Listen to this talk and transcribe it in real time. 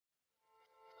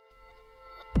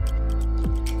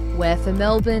We're for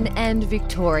Melbourne and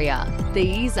Victoria.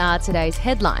 These are today's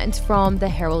headlines from the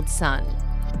Herald Sun.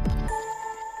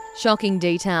 Shocking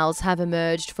details have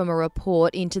emerged from a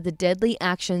report into the deadly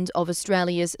actions of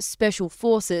Australia's special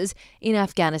forces in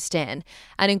Afghanistan.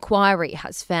 An inquiry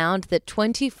has found that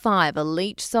 25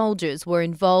 elite soldiers were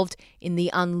involved in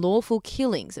the unlawful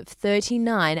killings of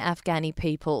 39 Afghani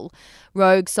people.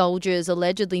 Rogue soldiers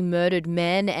allegedly murdered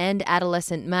men and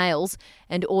adolescent males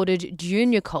and ordered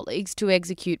junior colleagues to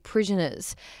execute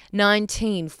prisoners.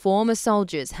 19 former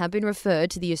soldiers have been referred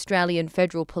to the Australian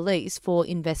Federal Police for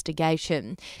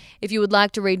investigation. If you would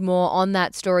like to read more on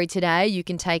that story today, you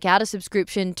can take out a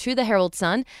subscription to the Herald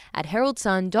Sun at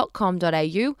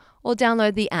heraldsun.com.au or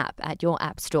download the app at your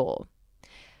app store.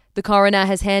 The coroner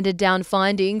has handed down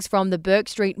findings from the Bourke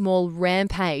Street Mall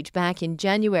rampage back in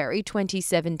January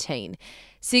 2017.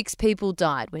 6 people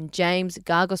died when James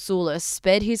Gargasoulis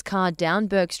sped his car down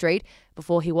Bourke Street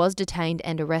before he was detained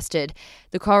and arrested.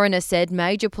 The coroner said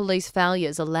major police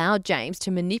failures allowed James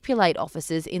to manipulate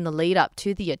officers in the lead-up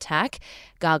to the attack.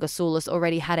 Gargasoulis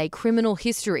already had a criminal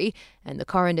history, and the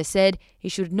coroner said he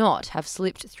should not have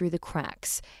slipped through the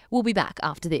cracks. We'll be back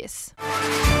after this.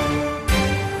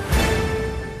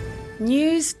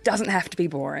 News doesn't have to be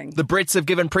boring. The Brits have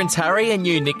given Prince Harry a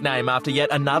new nickname after yet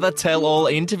another tell-all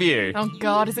interview. Oh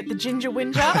God, is it the Ginger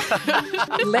Whinger?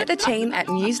 Let the team at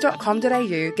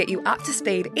news.com.au get you up to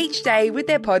speed each day with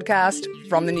their podcast,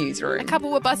 From the Newsroom. A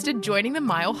couple were busted joining the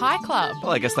Mile High Club.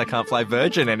 Well, I guess they can't play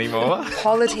Virgin anymore.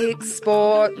 Politics,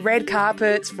 sport, red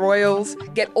carpets, royals.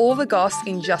 Get all the goss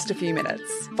in just a few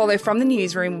minutes. Follow From the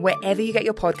Newsroom wherever you get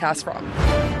your podcast from.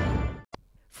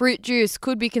 Fruit juice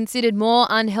could be considered more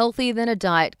unhealthy than a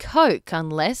Diet Coke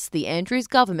unless the Andrews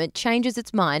government changes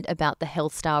its mind about the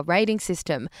Health Star rating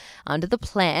system. Under the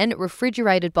plan,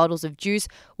 refrigerated bottles of juice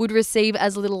would receive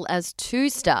as little as 2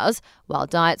 stars, while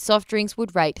diet soft drinks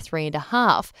would rate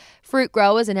 3.5. Fruit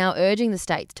growers are now urging the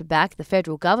states to back the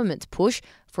federal government's push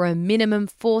for a minimum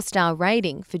 4-star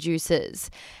rating for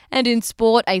juices. And in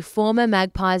sport, a former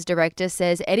Magpies director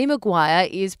says Eddie Maguire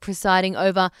is presiding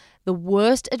over the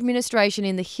worst administration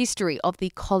in the history of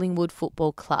the Collingwood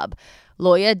Football Club.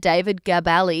 Lawyer David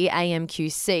Gabali,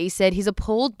 AMQC, said he's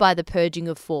appalled by the purging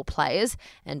of 4 players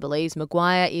and believes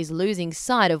Maguire is losing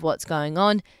sight of what's going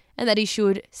on and that he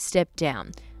should step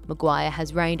down. Maguire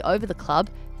has reigned over the club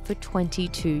for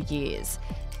 22 years.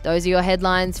 Those are your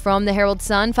headlines from the Herald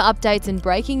Sun. For updates and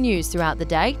breaking news throughout the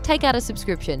day, take out a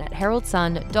subscription at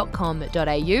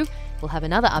heraldsun.com.au. We'll have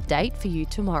another update for you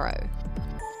tomorrow.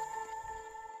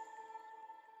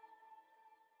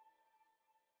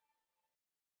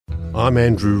 I'm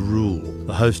Andrew Rule,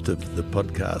 the host of the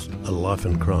podcast A Life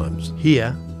and Crimes.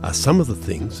 Here are some of the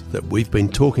things that we've been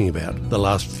talking about the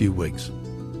last few weeks.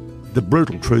 The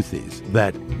brutal truth is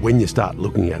that when you start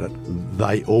looking at it,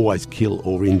 they always kill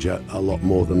or injure a lot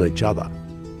more than each other.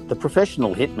 The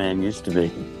professional hitman used to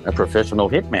be a professional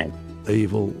hitman.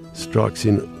 Evil strikes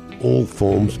in all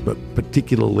forms, but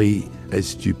particularly as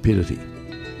stupidity.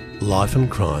 Life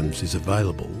and Crimes is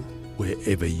available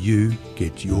wherever you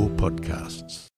get your podcasts.